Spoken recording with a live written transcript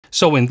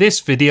So in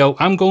this video,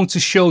 I'm going to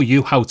show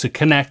you how to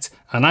connect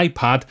an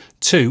iPad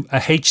to a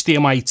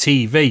HDMI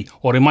TV,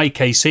 or in my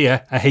case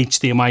here, a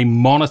HDMI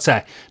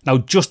monitor. Now,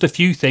 just a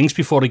few things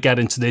before I get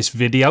into this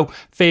video.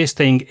 First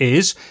thing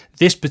is,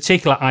 this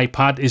particular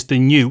iPad is the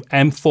new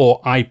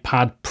M4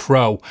 iPad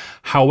Pro.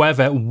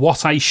 However,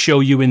 what I show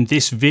you in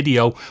this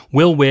video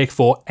will work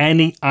for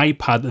any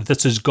iPad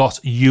that has got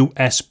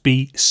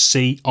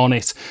USB-C on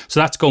it.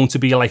 So that's going to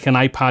be like an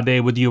iPad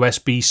Air with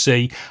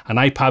USB-C, an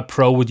iPad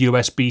Pro with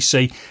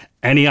USB-C,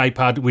 any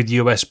iPad with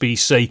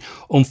USB-C.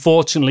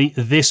 Unfortunately,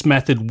 this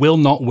method will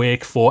not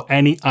work for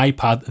any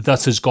iPad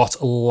that has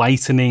got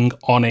Lightning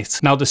on it.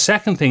 Now, the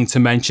second thing to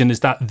mention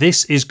is that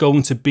this is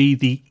going to be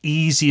the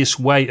easiest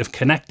way of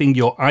connecting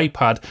your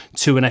iPad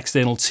to an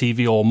external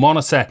TV or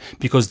monitor,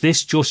 because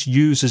this just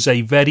uses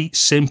a very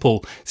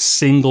simple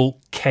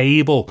single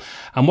cable.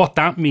 And what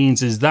that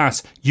means is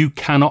that you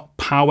cannot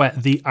power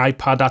the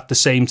iPad at the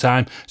same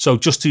time. So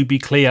just to be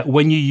clear,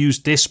 when you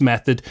use this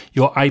method,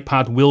 your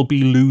iPad will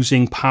be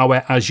losing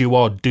power as you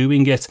are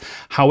doing it.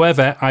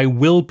 However, I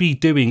will be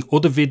doing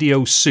other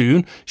videos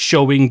soon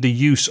showing the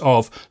use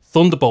of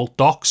Thunderbolt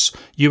docks,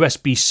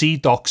 USB-C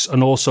docks,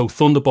 and also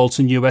Thunderbolt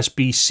and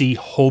USB-C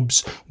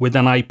hubs with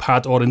an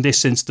iPad, or in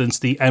this instance,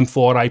 the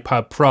M4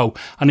 iPad Pro.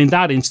 And in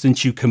that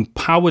instance, you can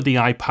power the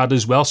iPad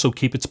as well, so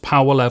keep its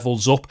power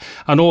levels up.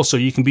 And also,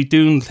 you can be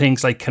doing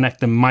things like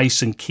connecting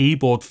mice and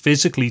keyboard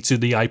physically to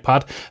the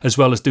iPad, as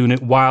well as doing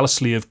it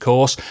wirelessly, of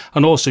course.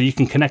 And also, you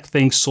can connect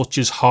things such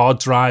as hard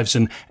drives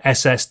and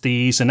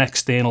SSDs and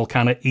external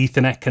kind of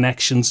Ethernet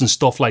connections and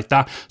stuff like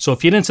that. So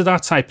if you're into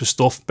that type of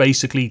stuff,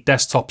 basically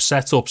desktop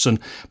setups and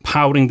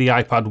powering the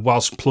iPad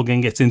whilst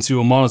plugging it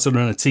into a monitor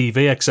and a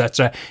TV,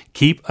 etc.,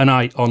 keep an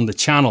eye on the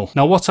channel.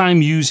 Now, what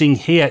I'm using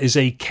here is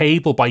a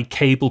cable by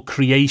cable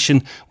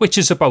creation, which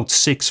is about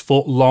 6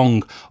 foot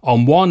long.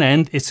 On one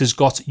end, it has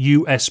got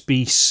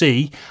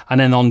USB-C, and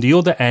then on the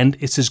other end,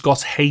 it has got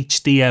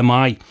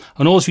HDMI.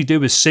 And all we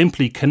do is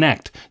simply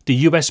connect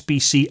the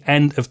USB-C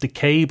end of the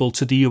cable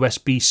to the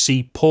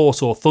USB-C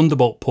port or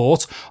Thunderbolt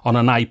port on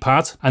an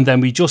iPad, and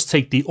then we just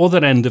take the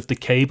other end of the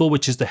cable,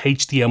 which is the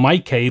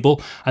HDMI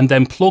cable, and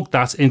then plug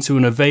that into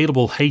an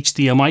available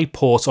HDMI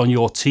port on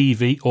your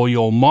TV or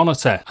your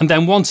monitor. And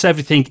then once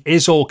everything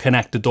is all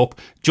connected up,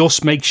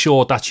 just make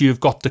sure that you've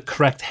got the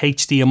correct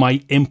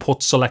HDMI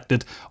input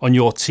selected on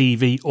your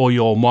TV or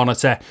your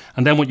monitor.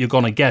 And then what you're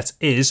going to get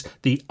is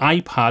the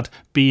iPad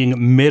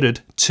being mirrored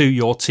to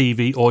your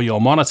TV or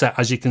your monitor,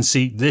 as you can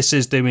see this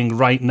is doing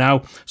right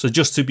now. So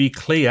just to be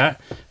clear,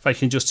 if I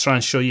can just try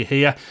and show you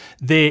here,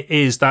 there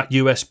is that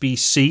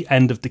USB-C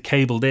end of the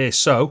cable there.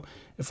 So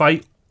if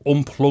I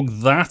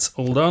unplug that,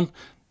 hold on,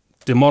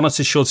 the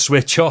monitor should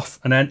switch off,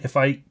 and then if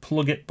I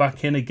plug it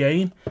back in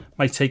again, it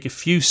might take a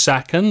few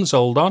seconds.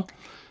 Hold on,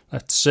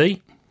 let's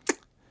see,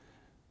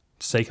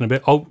 it's taking a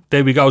bit. Oh,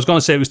 there we go. I was going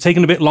to say it was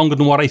taking a bit longer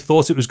than what I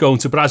thought it was going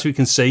to, but as we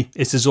can see,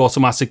 it is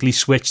automatically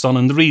switched on,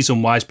 and the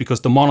reason why is because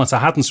the monitor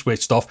hadn't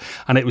switched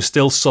off and it was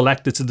still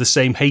selected to the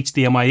same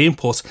HDMI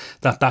input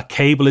that that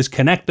cable is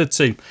connected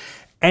to.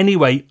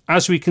 Anyway,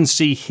 as we can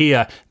see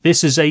here,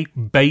 this is a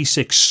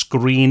basic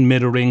screen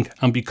mirroring,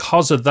 and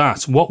because of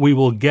that, what we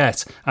will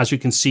get, as we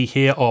can see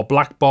here, are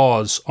black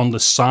bars on the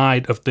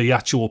side of the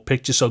actual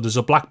picture. So there's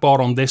a black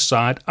bar on this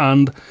side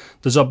and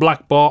there's a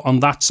black bar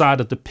on that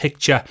side of the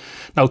picture.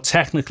 Now,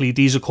 technically,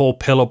 these are called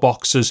pillar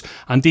boxes,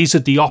 and these are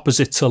the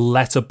opposite to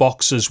letter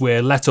boxes,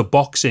 where letter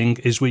boxing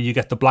is where you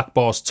get the black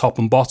bars top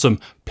and bottom.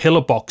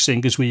 Pillar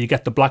boxing is where you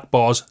get the black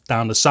bars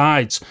down the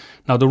sides.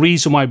 Now, the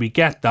reason why we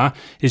get that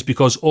is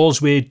because all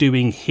we're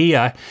doing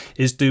here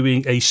is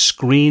doing a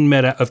screen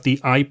mirror of the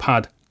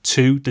iPad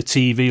to the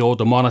TV or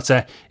the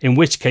monitor, in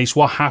which case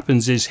what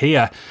happens is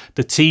here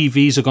the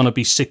TVs are going to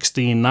be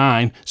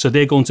 16:9, so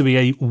they're going to be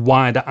a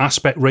wider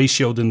aspect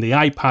ratio than the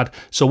iPad.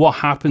 So what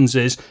happens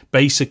is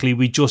basically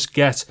we just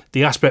get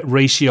the aspect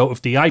ratio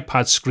of the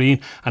iPad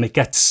screen and it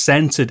gets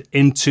centered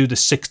into the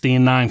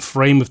 16:9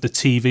 frame of the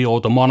TV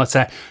or the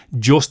monitor,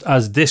 just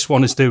as this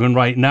one is doing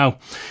right now.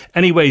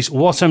 Anyways,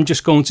 what I'm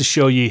just going to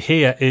show you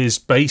here is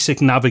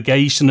basic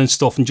navigation and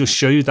stuff, and just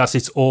show you that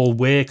it all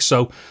works.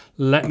 So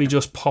let me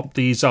just pop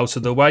these out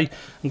of the way.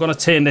 I'm going to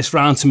turn this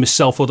round to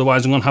myself,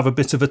 otherwise I'm going to have a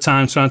bit of a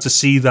time trying to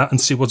see that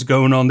and see what's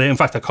going on there. In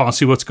fact, I can't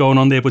see what's going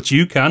on there, but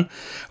you can.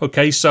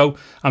 Okay, so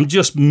I'm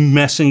just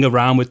messing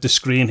around with the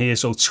screen here,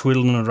 so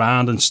twiddling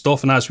around and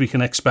stuff, and as we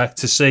can expect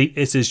to see,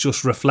 it is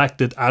just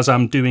reflected as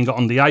I'm doing it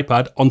on the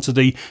iPad onto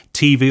the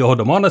TV or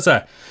the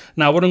monitor.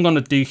 Now, what I'm going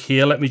to do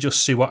here, let me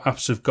just see what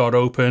apps I've got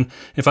open.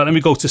 In fact, let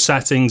me go to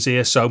settings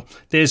here. So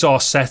there's our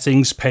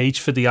settings page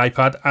for the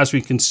iPad. As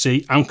we can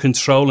see, I'm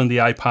controlling the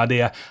iPad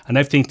here, and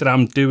everything that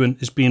I'm doing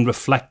is being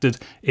reflected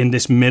in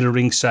this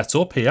mirroring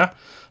setup here.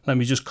 Let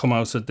me just come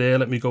out of there.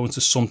 Let me go into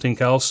something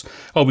else.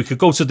 Oh, we could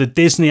go to the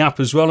Disney app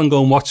as well and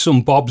go and watch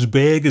some Bob's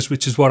Burgers,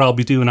 which is what I'll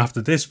be doing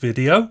after this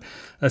video.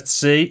 Let's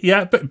see.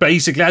 Yeah, but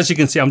basically, as you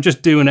can see, I'm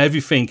just doing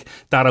everything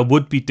that I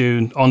would be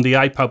doing on the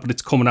iPad, but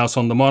it's coming out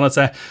on the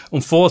monitor.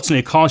 Unfortunately,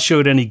 I can't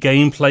show any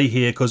gameplay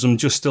here because I'm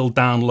just still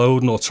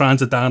downloading or trying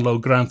to download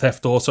Grand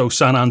Theft Auto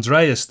San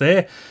Andreas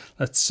there.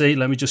 Let's see,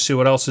 let me just see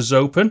what else is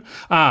open.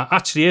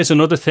 Actually, here's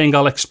another thing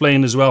I'll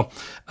explain as well.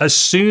 As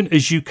soon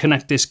as you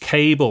connect this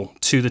cable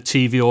to the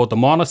TV or the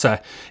monitor,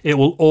 it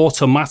will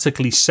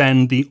automatically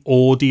send the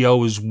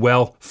audio as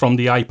well from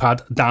the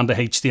iPad down the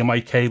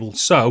HDMI cable.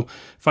 So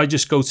if I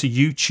just go to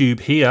YouTube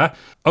here,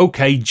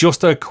 okay,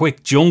 just a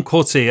quick jump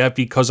cut here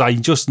because I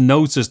just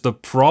noticed the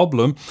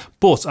problem,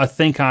 but I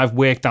think I've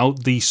worked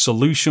out the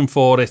solution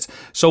for it.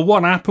 So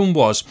what happened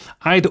was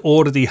I'd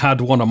already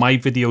had one of my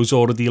videos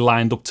already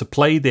lined up to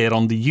play there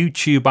on the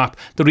YouTube app.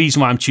 The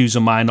reason why I'm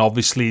choosing mine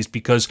obviously is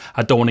because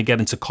I don't want to get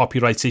into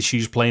copyright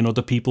issues playing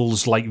other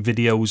people's like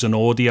videos and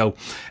audio.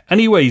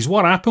 Anyways,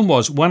 what happened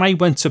was when I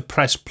went to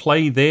press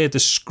play there, the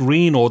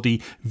screen or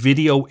the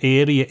video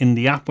area in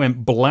the app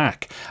went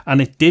black,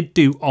 and it did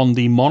do on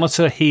the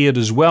monitor here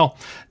as well.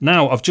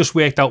 Now I've just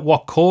worked out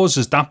what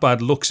causes that by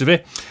the looks of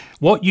it.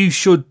 What you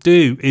should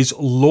do is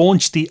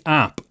launch the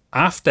app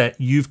after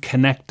you've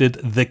connected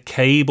the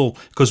cable,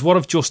 because what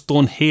I've just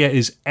done here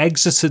is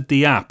exited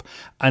the app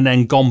and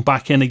then gone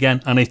back in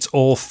again, and it's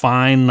all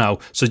fine now.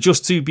 So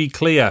just to be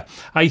clear,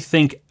 I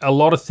think a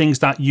lot of things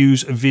that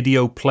use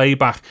video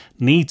playback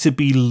need to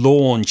be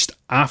launched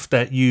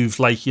after you've,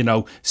 like, you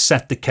know,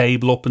 set the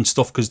cable up and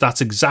stuff, because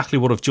that's exactly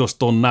what I've just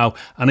done now,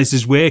 and this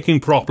is working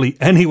properly.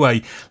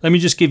 Anyway, let me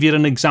just give you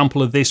an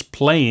example of this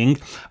playing,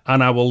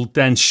 and I will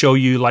then show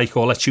you, like,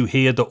 or let you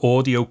hear the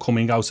audio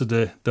coming out of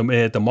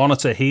the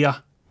monitor here.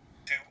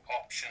 Two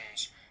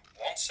options.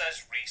 One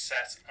says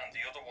reset and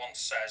the other one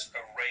says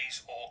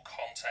erase all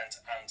content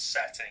and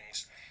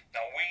settings. Now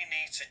we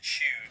need to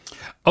choose.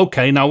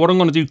 Okay, now what I'm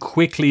going to do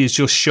quickly is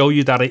just show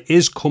you that it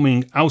is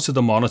coming out of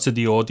the monitor,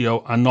 the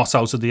audio, and not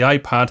out of the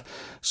iPad.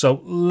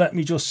 So let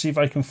me just see if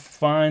I can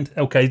find,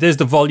 okay, there's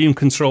the volume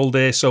control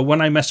there. So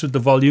when I mess with the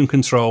volume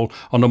control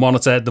on the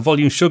monitor, the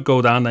volume should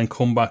go down and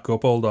come back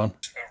up. Hold on.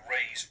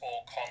 Erase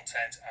all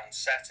content and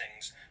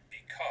settings,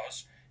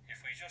 because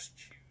if we just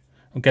choose.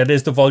 Okay,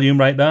 there's the volume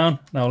right down.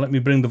 Now let me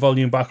bring the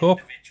volume back up.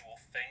 Individual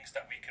things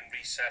that we can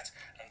reset,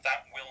 and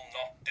that will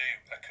not do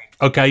a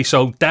complete. Okay,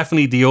 so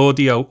definitely the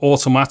audio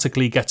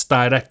automatically gets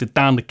directed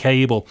down the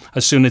cable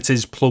as soon as it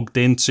is plugged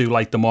into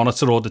like the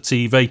monitor or the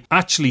TV.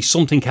 Actually,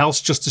 something else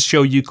just to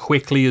show you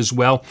quickly as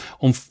well.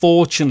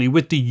 Unfortunately,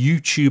 with the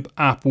YouTube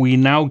app, we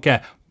now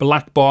get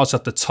black bars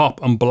at the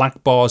top and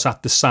black bars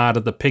at the side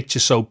of the picture.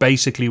 So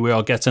basically we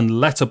are getting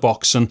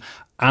letterboxing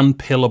and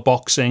pillar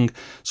boxing.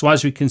 So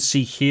as we can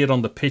see here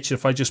on the picture,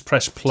 if I just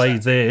press play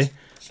there,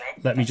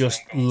 let me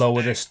just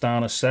lower this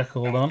down a sec,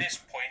 hold on. At this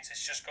point,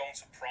 it's just going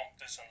to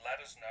prompt us and let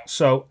us know.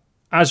 So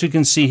as we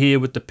can see here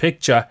with the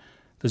picture,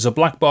 there's a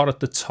black bar at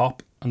the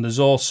top and there's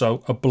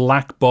also a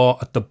black bar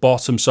at the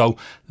bottom. So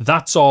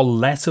that's our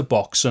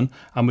letterboxing,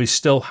 and we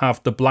still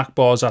have the black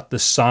bars at the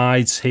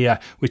sides here,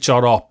 which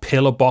are our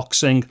pillar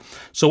boxing.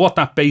 So what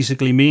that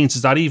basically means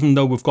is that even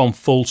though we've gone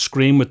full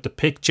screen with the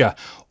picture,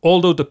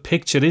 although the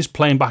picture is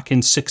playing back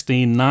in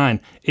 16:9,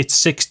 it's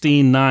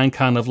 16:9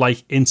 kind of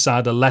like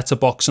inside a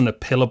letterbox and a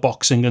pillar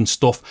boxing and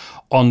stuff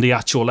on the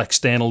actual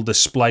external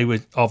display,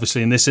 with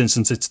obviously in this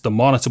instance it's the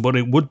monitor, but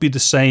it would be the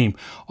same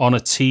on a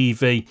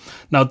TV.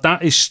 Now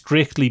that is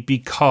strictly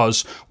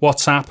because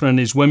what's happening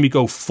is when we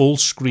go full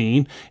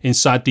screen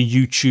inside the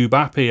YouTube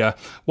app here,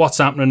 what's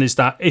happening is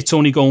that it's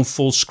only going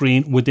full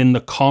screen within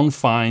the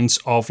confines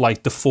of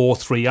like the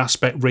 4:3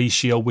 aspect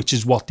ratio, which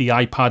is what the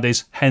iPad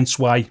is, hence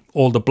why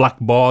all the black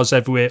bars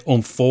everywhere,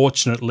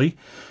 unfortunately.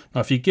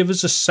 Now if you give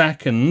us a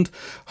second,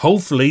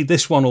 hopefully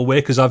this one will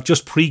work, because I've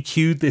just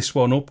pre-queued this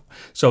one up.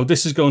 So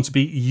this is going to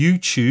be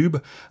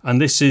YouTube,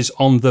 and this is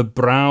on the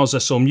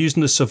browser. So I'm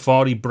using the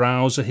Safari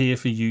browser here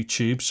for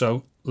YouTube.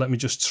 So let me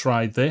just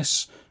try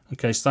this.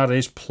 Okay, so that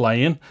is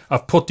playing.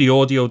 I've put the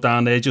audio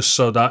down there just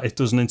so that it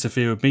doesn't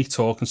interfere with me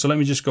talking. So let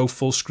me just go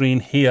full screen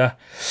here.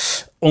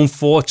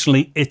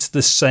 Unfortunately, it's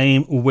the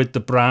same with the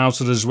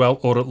browser as well,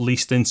 or at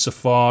least in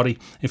Safari.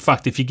 In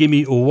fact, if you give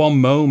me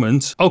one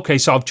moment. Okay,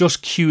 so I've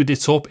just queued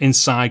it up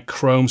inside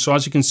Chrome. So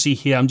as you can see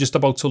here, I'm just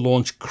about to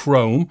launch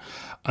Chrome.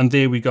 And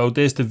there we go,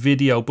 there's the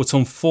video. But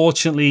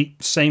unfortunately,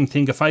 same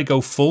thing, if I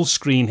go full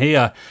screen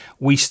here,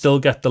 we still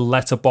get the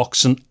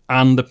letterboxing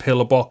and the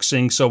pillar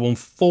boxing. So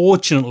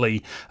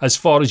unfortunately, as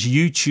far as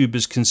YouTube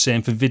is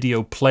concerned for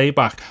video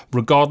playback,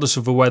 regardless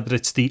of whether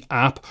it's the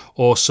app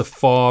or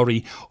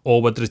Safari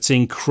or whether it's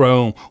in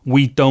Chrome,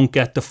 we don't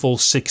get the full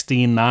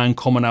 16:9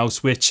 coming out,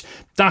 which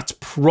that's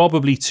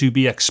probably to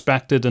be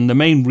expected. And the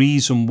main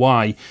reason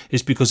why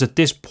is because at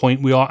this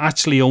point we are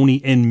actually only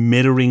in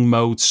mirroring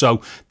mode.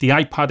 So the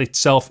iPad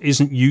itself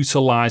isn't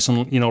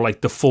utilizing, you know,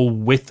 like the full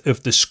width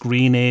of the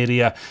screen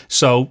area.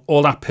 So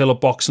all that pillar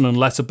boxing and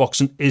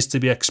letterboxing is to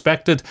be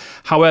expected.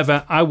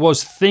 However, I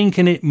was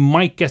thinking it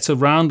might get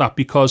around that,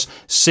 because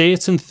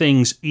certain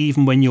things,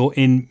 even when you're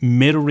in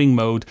mirroring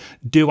mode,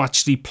 do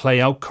actually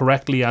play out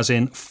correctly as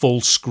in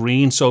full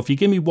screen. So if you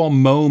give me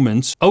one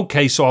moment.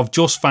 Okay, so I've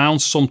just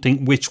found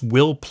something which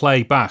will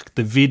play back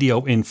the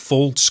video in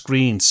full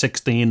screen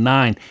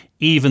 16:9,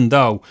 even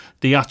though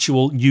the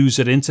actual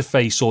user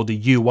interface or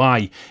the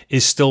UI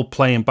is still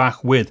playing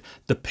back with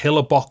the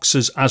pillar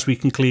boxes, as we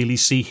can clearly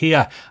see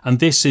here. And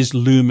this is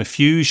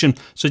LumaFusion.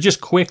 So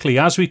just quickly,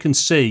 as we can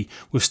see,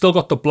 we've still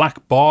got the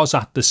black bars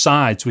at the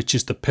sides, which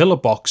is the pillar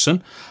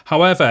boxing.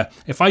 However,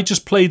 if I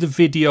just play the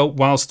video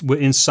whilst we're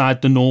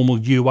inside the normal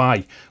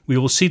UI, we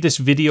will see this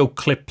video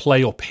clip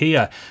play up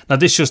here. Now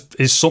this just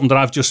is something that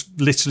I've just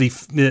literally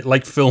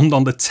like filmed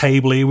on the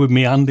table here with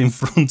my hand in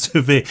front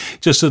of it,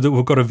 just so that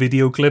we've got a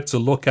video clip to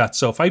look at.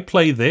 So if I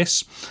play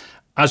this,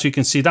 as you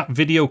can see, that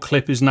video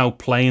clip is now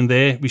playing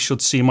there. We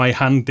should see my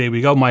hand. There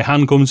we go. My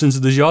hand comes into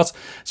the shot.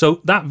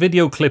 So that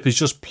video clip is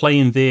just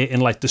playing there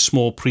in like the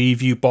small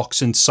preview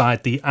box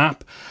inside the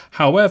app.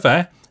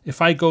 However,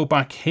 if I go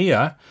back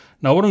here,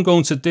 now what I'm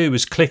going to do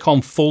is click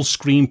on full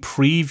screen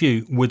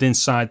preview with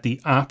inside the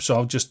app. So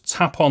I'll just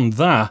tap on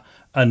that,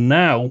 and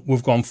now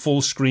we've gone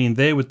full screen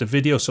there with the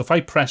video. So if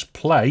I press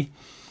play,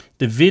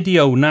 the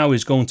video now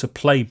is going to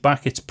play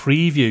back its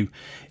preview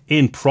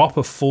in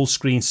proper full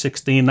screen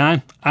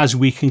 16:9, as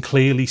we can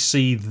clearly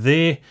see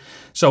there.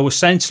 So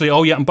essentially,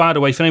 oh yeah, and by the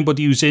way, for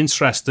anybody who's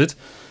interested,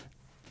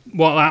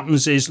 what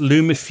happens is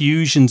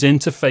LumaFusion's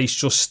interface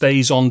just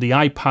stays on the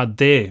iPad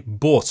there,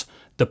 but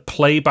the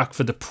playback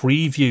for the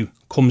preview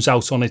comes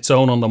out on its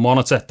own on the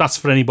monitor. That's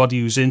for anybody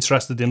who's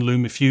interested in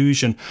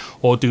LumaFusion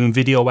or doing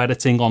video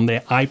editing on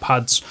their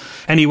iPads.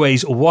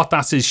 Anyways, what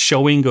that is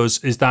showing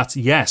us is that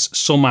yes,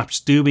 some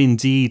apps do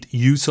indeed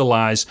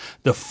utilize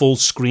the full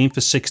screen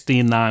for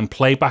 16:9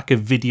 playback of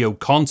video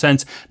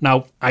content.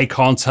 Now, I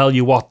can't tell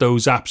you what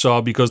those apps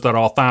are because there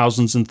are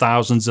thousands and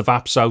thousands of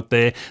apps out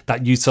there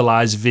that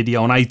utilize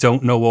video, and I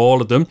don't know all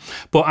of them.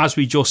 But as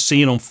we just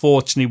seen,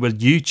 unfortunately,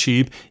 with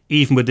YouTube,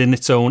 even within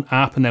its own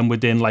app and then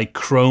within like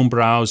Chrome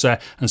browser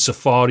and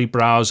Safari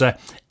browser,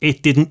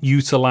 it didn't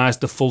utilize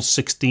the full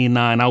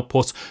 16:9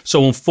 output.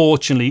 So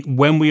unfortunately,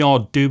 when we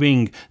are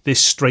doing this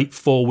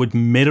straightforward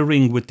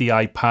mirroring with the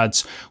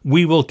iPads,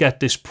 we will get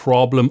this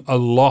problem a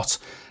lot.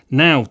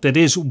 Now, there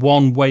is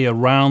one way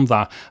around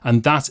that,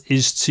 and that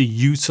is to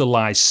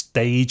utilize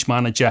Stage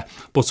Manager.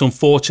 But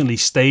unfortunately,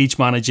 Stage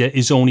Manager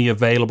is only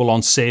available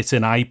on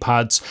certain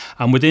iPads,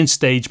 and within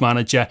Stage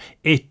Manager,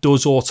 it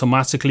does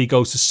automatically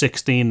go to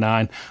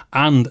 16:9,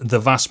 and the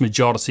vast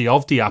majority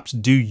of the apps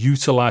do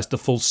utilize the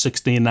full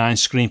 16:9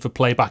 screen for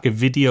playback of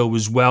video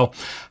as well.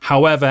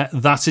 However,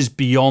 that is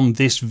beyond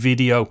this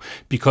video,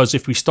 because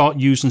if we start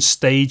using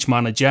Stage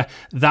Manager,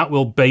 that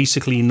will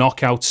basically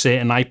knock out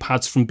certain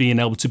iPads from being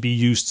able to be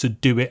used to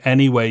do it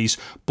anyways.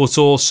 But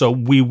also,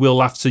 we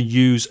will have to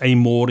use a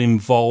more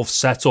involved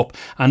setup,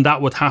 and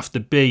that would have to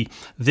be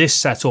this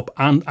setup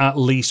and at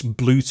least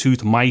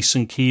Bluetooth mice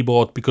and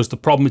keyboard, because the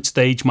problem with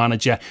Stage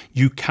Manager,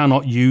 you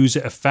cannot use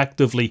it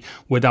effectively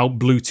without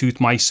Bluetooth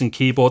mice and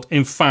keyboard.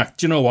 In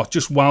fact, you know what,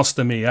 just whilst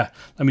I'm here,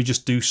 let me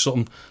just do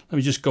something. Let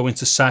me just go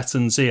into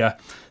settings here.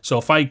 So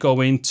if I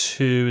go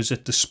into, is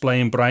it display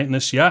and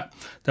brightness? Yeah.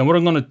 Then what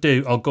I'm going to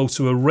do, I'll go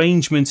to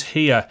arrangement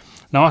here.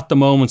 Now at the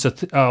moment,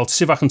 I'll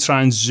see if I can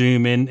try and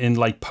zoom in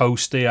like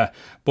post here.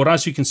 But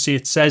as you can see,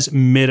 it says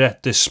mirror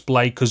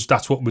display because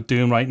that's what we're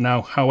doing right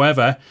now.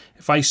 However,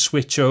 if I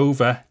switch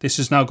over, this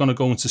is now going to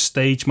go into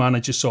Stage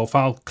Manager. So if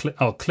I'll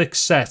click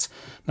set.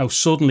 Now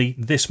suddenly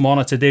this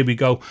monitor, there we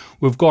go.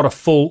 We've got a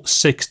full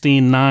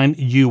 16:9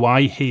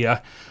 UI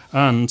here.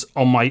 And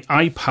on my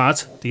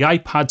iPad, the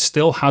iPad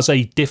still has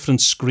a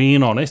different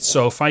screen on it.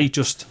 So if I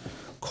just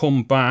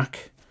come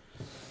back,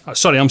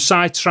 sorry, I'm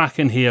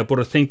sidetracking here,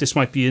 but I think this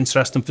might be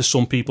interesting for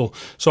some people.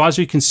 So as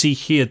we can see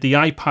here, the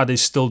iPad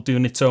is still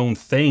doing its own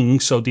thing.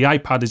 So the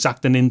iPad is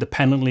acting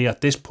independently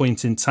at this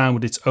point in time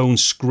with its own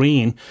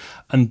screen.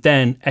 And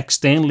then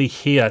externally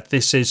here,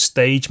 this is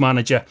Stage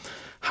Manager.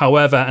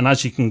 However, and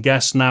as you can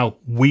guess now,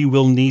 we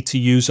will need to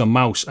use a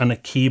mouse and a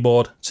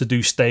keyboard to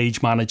do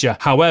Stage Manager.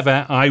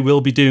 However, I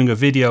will be doing a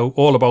video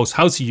all about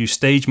how to use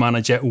Stage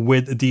Manager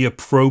with the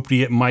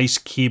appropriate mice,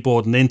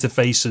 keyboard and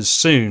interfaces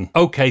soon.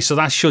 Okay, so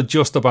that should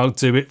just about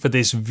do it for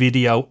this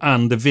video,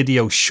 and the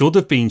video should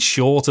have been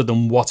shorter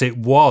than what it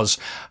was.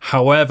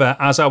 However,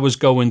 as I was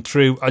going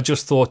through, I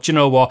just thought, you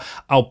know what,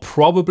 I'll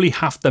probably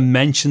have to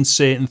mention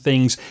certain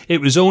things. It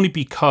was only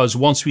because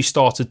once we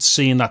started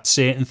seeing that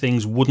certain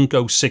things wouldn't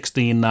go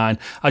 16:9,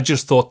 I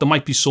just thought there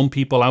might be some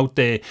people out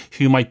there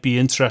who might be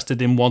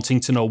interested in wanting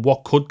to know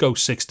what could go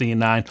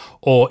 16:9,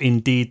 or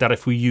indeed that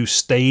if we use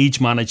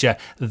Stage Manager,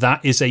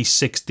 that is a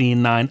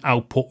 16:9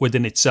 output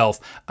within itself.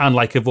 And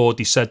like I've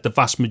already said, the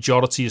vast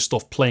majority of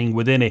stuff playing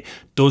within it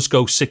does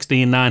go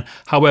 16:9.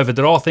 However,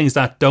 there are things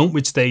that don't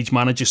with Stage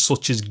Manager,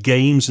 such as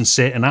games, and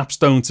certain apps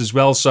don't as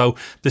well. So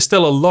there's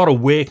still a lot of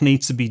work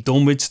needs to be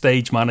done with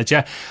Stage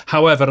Manager.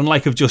 However, and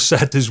like I've just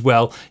said as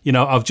well, you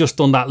know, I've just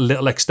done that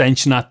little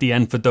extension at the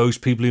end for those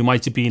people who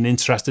might have been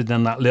interested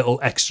in that little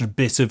extra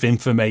bit of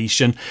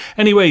information.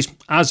 Anyways,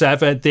 as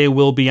ever, there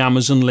will be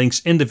Amazon links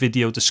in the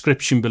video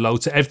description below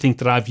to everything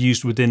that I've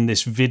used within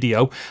this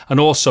video. And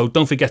also,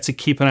 don't forget to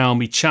keep an eye on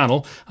my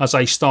channel as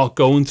I start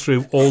going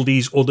through all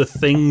these other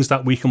things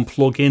that we can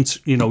plug into,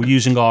 you know,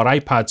 using our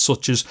iPad,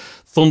 such as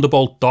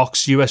Thunderbolt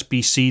docks,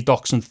 USB-C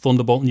docks and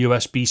Thunderbolt and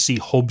USB-C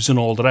hubs and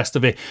all the rest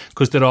of it,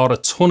 because there are a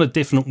ton of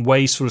different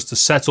ways for us to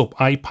set up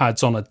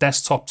iPads on a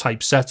desktop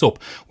type setup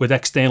with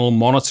external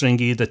monitoring,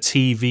 either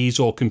TVs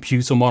or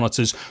computer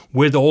monitors,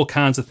 with all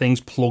kinds of things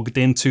plugged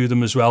into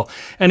them as well.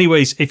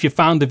 Anyways, if you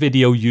found the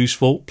video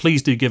useful,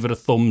 please do give it a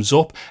thumbs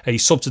up. A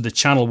sub to the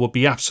channel would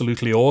be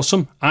absolutely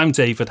awesome. I'm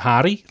David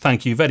Harry.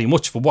 Thank you very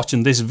much for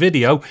watching this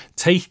video.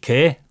 Take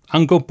care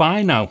and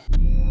goodbye now.